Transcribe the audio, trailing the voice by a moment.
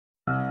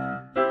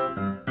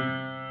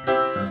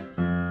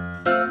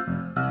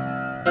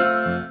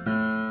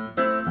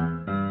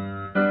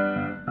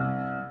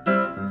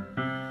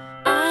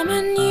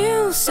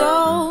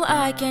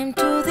I came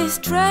to this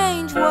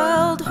strange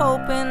world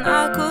hoping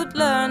I could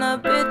learn a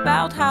bit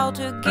about how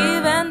to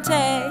give and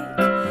take.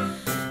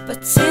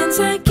 But since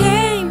I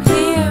came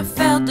here, I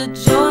felt the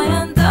joy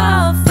and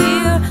the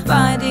fear,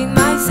 finding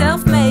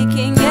myself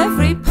making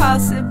every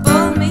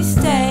possible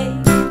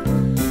mistake.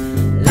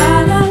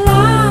 La la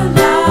la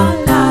la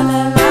la la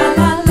la la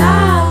la la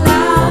la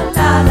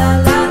la la la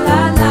la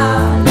la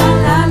la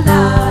la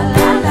la.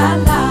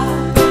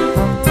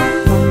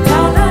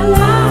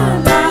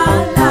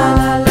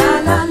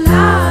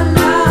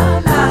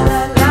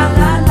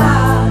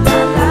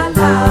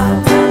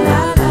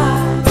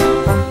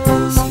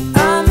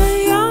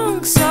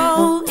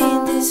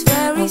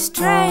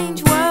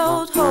 Strange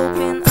world,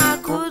 hoping I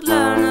could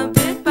learn a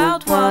bit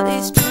about what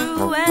is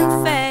true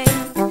and fake.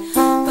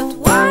 But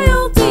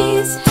while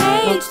these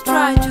hates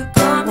try to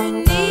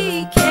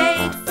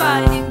communicate,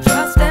 finding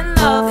trust and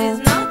love is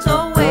not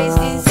always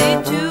easy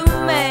to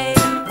make.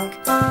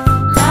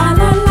 La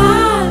la la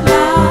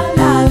la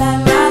la la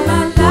la la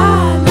la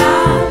la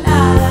la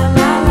la la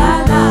la la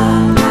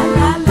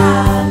la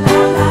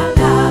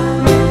la.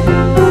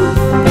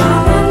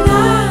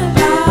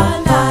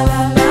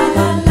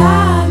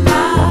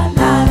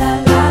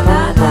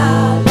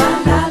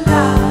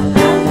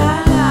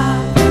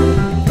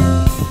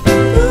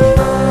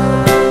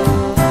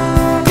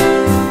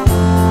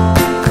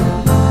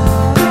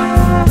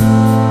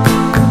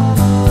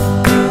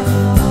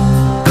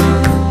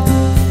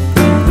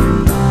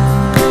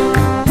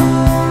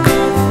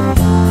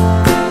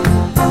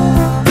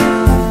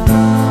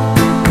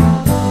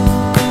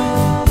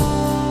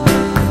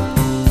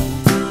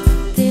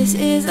 This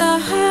is a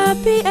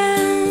happy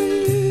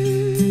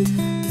end,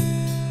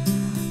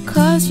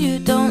 'cause you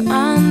don't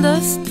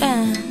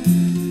understand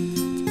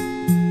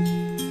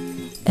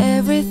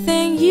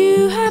everything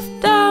you have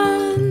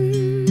done.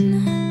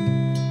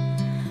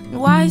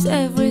 Why is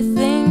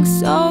everything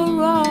so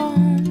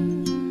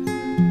wrong?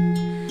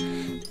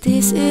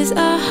 This is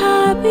a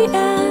happy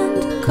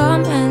end.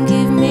 Come and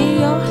give me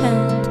your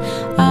hand,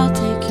 I'll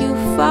take you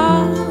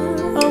far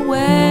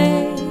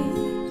away.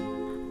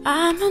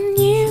 I'm a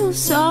new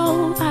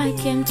soul, I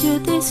came to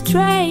this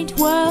strange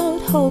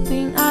world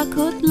hoping I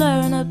could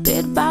learn a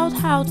bit about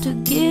how to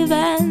give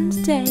and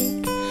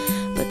take.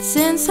 But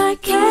since I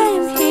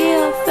came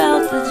here, I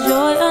felt the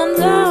joy and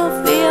the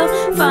fear,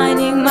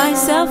 finding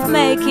myself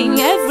making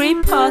every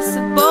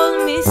possible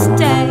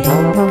mistake.